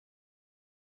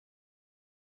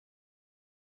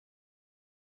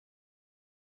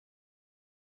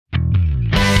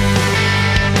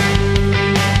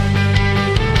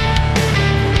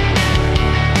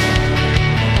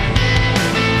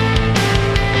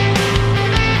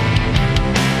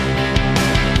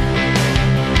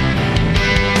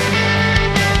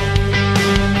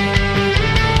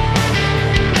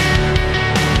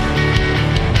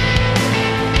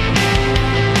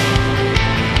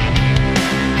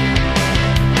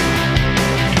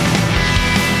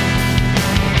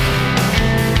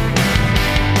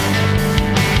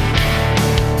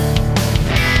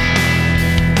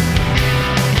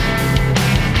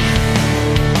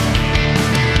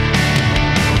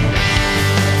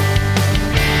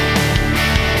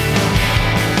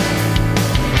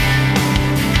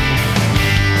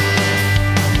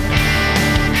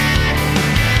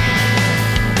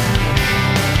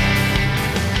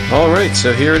Alright,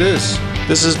 so here it is.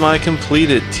 This is my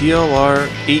completed TLR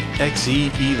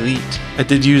 8ight-XE Elite. I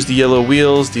did use the yellow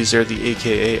wheels. These are the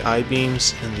AKA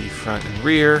IBeams in the front and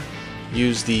rear.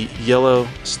 Use the yellow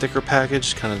sticker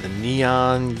package, kind of the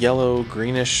neon yellow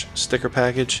greenish sticker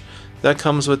package. That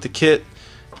comes with the kit.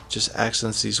 Just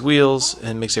accents these wheels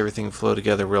and makes everything flow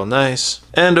together real nice.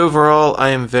 And overall, I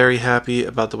am very happy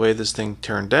about the way this thing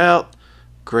turned out.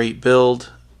 Great build,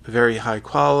 very high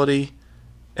quality.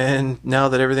 And now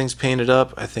that everything's painted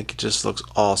up, I think it just looks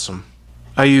awesome.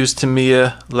 I used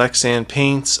Tamiya Lexan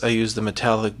paints. I used the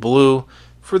metallic blue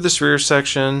for this rear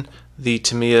section, the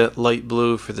Tamiya light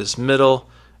blue for this middle,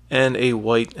 and a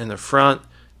white in the front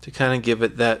to kind of give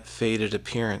it that faded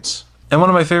appearance. And one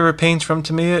of my favorite paints from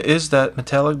Tamiya is that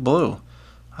metallic blue.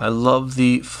 I love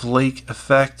the flake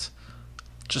effect.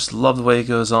 Just love the way it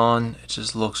goes on. It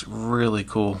just looks really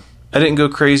cool. I didn't go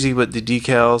crazy with the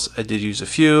decals. I did use a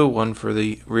few, one for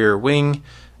the rear wing,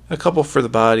 a couple for the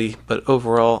body, but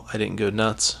overall I didn't go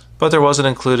nuts. But there was an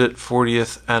included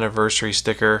 40th anniversary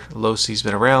sticker. Losi's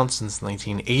been around since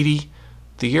 1980,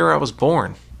 the year I was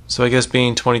born. So I guess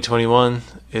being 2021,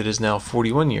 it is now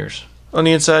 41 years. On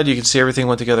the inside you can see everything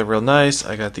went together real nice.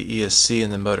 I got the ESC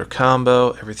and the motor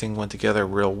combo. Everything went together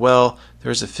real well.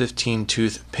 There's a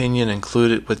 15-tooth pinion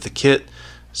included with the kit.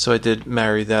 So I did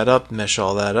marry that up, mesh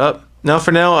all that up. Now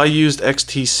for now I used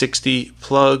XT60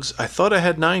 plugs. I thought I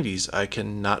had 90s. I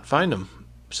cannot find them.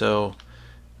 So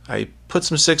I put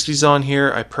some 60s on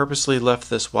here. I purposely left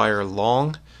this wire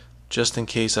long just in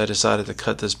case I decided to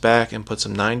cut this back and put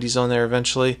some 90s on there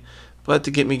eventually. But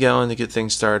to get me going, to get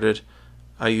things started,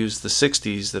 I used the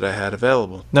 60s that I had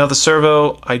available. Now the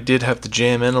servo, I did have to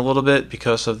jam in a little bit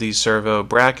because of the servo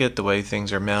bracket, the way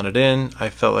things are mounted in. I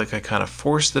felt like I kind of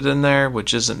forced it in there,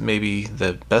 which isn't maybe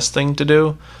the best thing to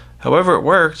do. However, it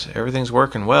worked. Everything's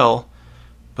working well,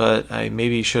 but I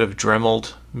maybe should have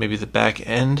dremeled maybe the back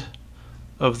end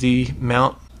of the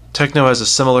mount. Techno has a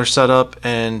similar setup,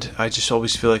 and I just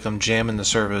always feel like I'm jamming the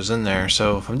servos in there.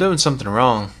 So if I'm doing something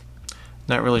wrong,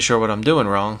 not really sure what I'm doing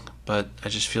wrong, but I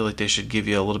just feel like they should give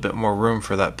you a little bit more room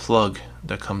for that plug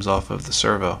that comes off of the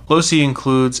servo. Losi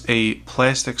includes a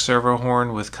plastic servo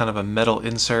horn with kind of a metal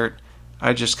insert.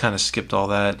 I just kind of skipped all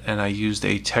that, and I used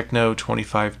a Techno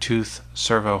 25-tooth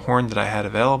servo horn that I had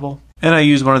available. And I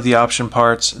used one of the option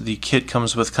parts. The kit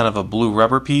comes with kind of a blue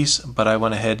rubber piece, but I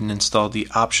went ahead and installed the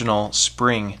optional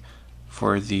spring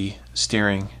for the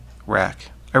steering rack.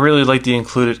 I really like the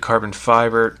included carbon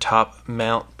fiber top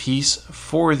mount piece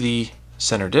for the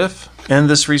center diff, and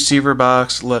this receiver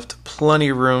box left plenty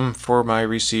of room for my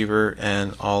receiver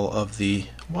and all of the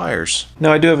wires.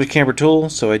 Now I do have a camber tool,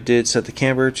 so I did set the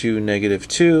camber to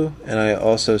 -2, and I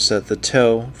also set the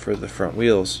toe for the front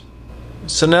wheels.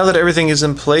 So now that everything is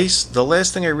in place, the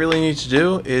last thing I really need to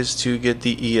do is to get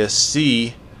the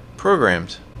ESC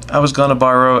programmed. I was going to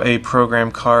borrow a program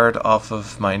card off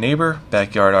of my neighbor,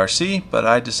 Backyard RC, but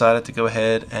I decided to go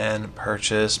ahead and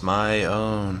purchase my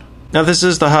own. Now this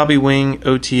is the HobbyWing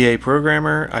OTA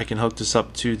programmer. I can hook this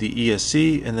up to the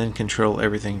ESC and then control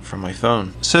everything from my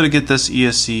phone. So to get this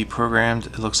ESC programmed,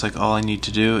 it looks like all I need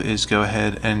to do is go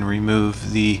ahead and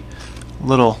remove the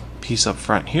little piece up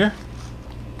front here,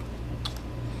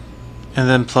 and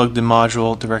then plug the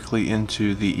module directly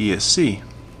into the ESC.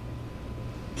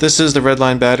 This is the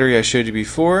Redline battery I showed you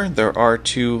before. There are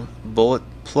 2 bullet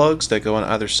plugs that go on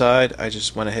either side. I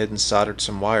just went ahead and soldered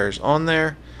some wires on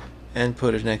there and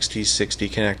put an XT60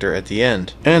 connector at the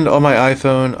end. And on my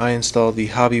iPhone I installed the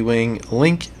HobbyWing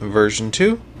Link version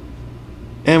 2,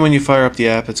 and when you fire up the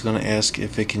app it's going to ask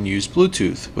if it can use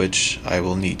Bluetooth, which I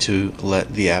will need to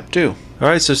let the app do.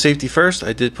 Alright, so safety first,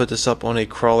 I did put this up on a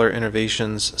Crawler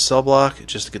Innovations cell block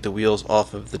just to get the wheels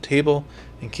off of the table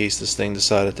in case this thing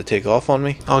decided to take off on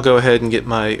me. I'll go ahead and get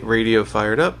my radio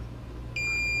fired up,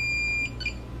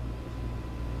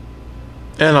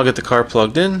 and I'll get the car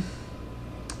plugged in,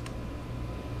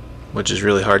 which is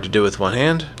really hard to do with one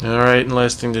hand. Alright, and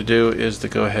last thing to do is to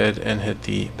go ahead and hit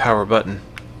the power button.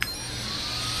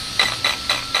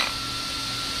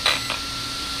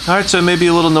 Alright, so it may be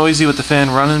a little noisy with the fan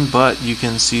running, but you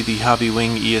can see the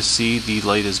HobbyWing ESC, the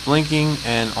light is blinking,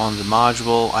 and on the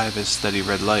module I have a steady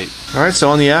red light. Alright,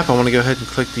 so on the app I want to go ahead and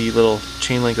click the little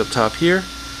chain link up top here,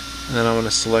 and then I want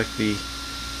to select the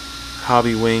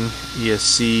HobbyWing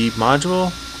ESC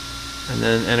module, and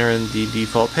then enter in the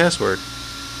default password.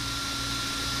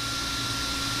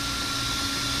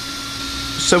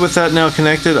 So with that now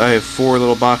connected, I have 4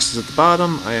 little boxes at the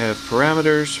bottom. I have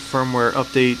parameters, firmware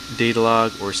update, data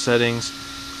log, or settings.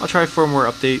 I'll try firmware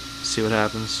update, see what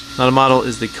happens. Now the model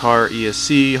is the car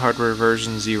ESC, hardware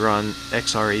version Xerun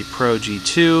XR8 Pro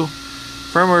G2,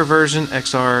 firmware version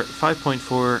XR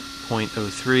 5.4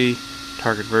 5.03.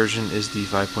 Target version is the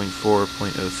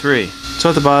 5.4.03. So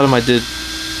at the bottom I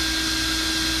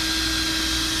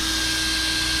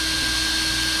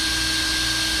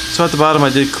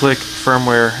did click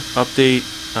firmware update.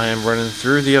 I am running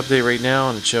through the update right now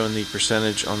and it's showing the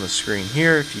percentage on the screen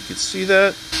here, if you could see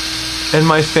that. And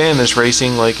my fan is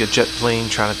racing like a jet plane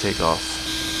trying to take off.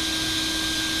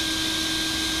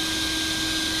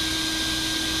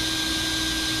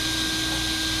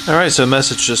 Alright, so a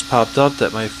message just popped up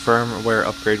that my firmware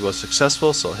upgrade was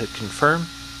successful, so I'll hit confirm.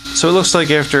 So it looks like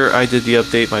after I did the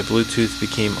update, my Bluetooth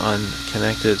became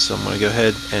unconnected, so I'm going to go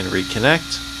ahead and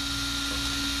reconnect.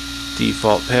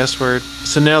 Default password.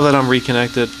 So now that I'm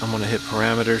reconnected, I'm going to hit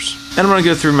parameters, and I'm going to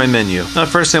go through my menu. Now,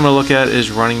 the first thing I'm going to look at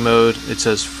is running mode. It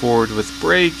says forward with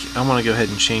brake. I want to go ahead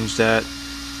and change that.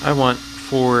 I want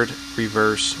forward,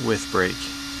 reverse with brake.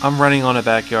 I'm running on a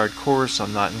backyard course,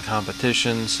 I'm not in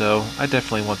competition, so I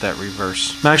definitely want that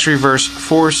reverse. Max reverse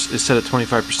force is set at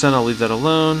 25%, I'll leave that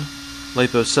alone.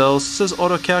 LiPo cells, it says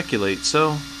auto calculate,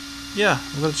 so yeah,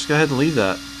 I'm going to just go ahead and leave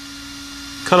that.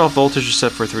 Cutoff voltage is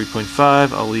set for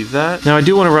 3.5, I'll leave that. Now I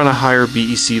do want to run a higher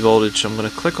BEC voltage, so I'm going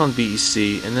to click on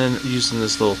BEC, and then using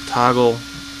this little toggle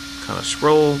kind of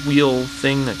scroll wheel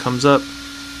thing that comes up,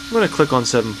 I'm going to click on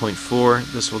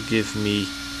 7.4. This will give me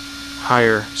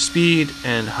higher speed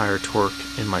and higher torque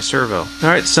in my servo.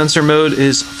 Alright, sensor mode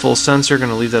is full sensor, going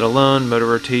to leave that alone. Motor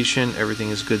rotation, everything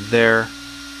is good there.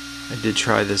 I did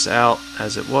try this out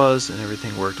as it was and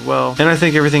everything worked well. And I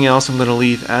think everything else I'm going to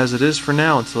leave as it is for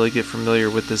now until I get familiar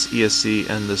with this ESC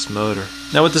and this motor.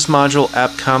 Now with this module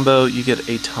app combo, you get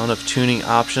a ton of tuning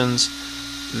options.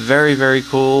 Very, very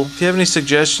cool. If you have any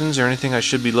suggestions or anything I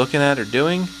should be looking at or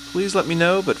doing, please let me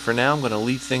know, but for now I'm going to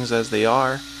leave things as they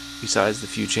are, besides the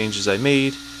few changes I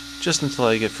made, just until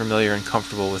I get familiar and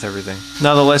comfortable with everything.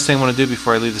 Now the last thing I want to do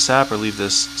before I leave this app or leave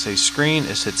this, say, screen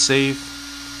is hit save.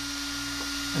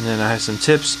 And then I have some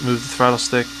tips. Move the throttle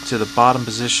stick to the bottom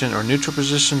position or neutral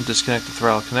position, disconnect the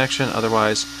throttle connection,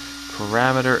 otherwise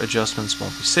parameter adjustments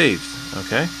won't be saved.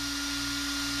 Okay?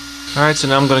 Alright, so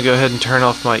now I'm going to go ahead and turn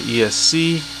off my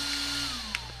ESC,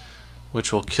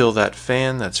 which will kill that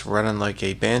fan that's running like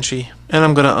a banshee. And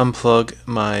I'm going to unplug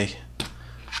my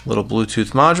little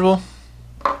Bluetooth module,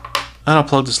 and I'll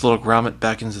plug this little grommet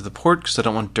back into the port because I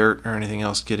don't want dirt or anything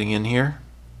else getting in here.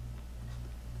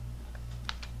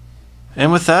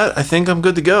 And with that, I think I'm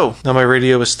good to go. Now my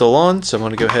radio is still on, so I'm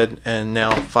going to go ahead and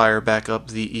now fire back up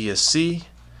the ESC,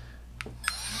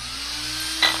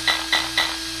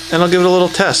 and I'll give it a little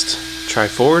test. Try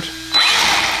forward,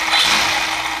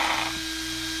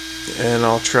 and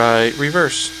I'll try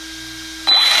reverse.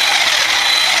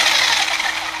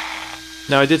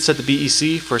 Now I did set the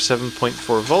BEC for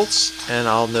 7.4 volts, and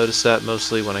I'll notice that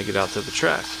mostly when I get out to the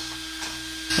track.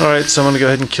 Alright, so I'm going to go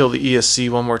ahead and kill the ESC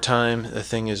one more time. The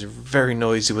thing is very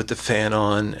noisy with the fan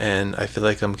on, and I feel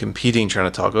like I'm competing trying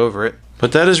to talk over it.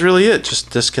 But that is really it.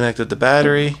 Just disconnected the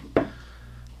battery,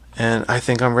 and I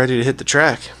think I'm ready to hit the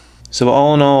track. So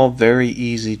all in all, very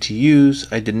easy to use.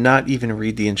 I did not even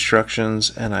read the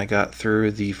instructions, and I got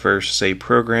through the first, say,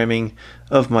 programming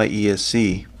of my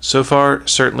ESC. So far,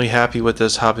 certainly happy with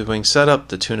this HobbyWing setup,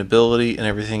 the tunability, and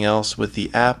everything else with the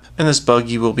app. And this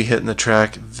buggy will be hitting the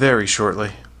track very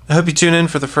shortly. I hope you tune in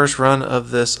for the first run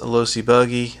of this low-C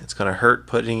buggy. It's going to hurt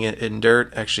putting it in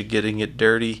dirt, actually getting it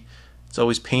dirty. It's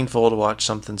always painful to watch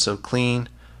something so clean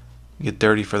get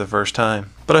dirty for the first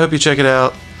time. But I hope you check it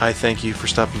out. I thank you for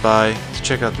stopping by to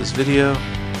check out this video,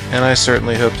 and I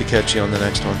certainly hope to catch you on the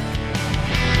next one.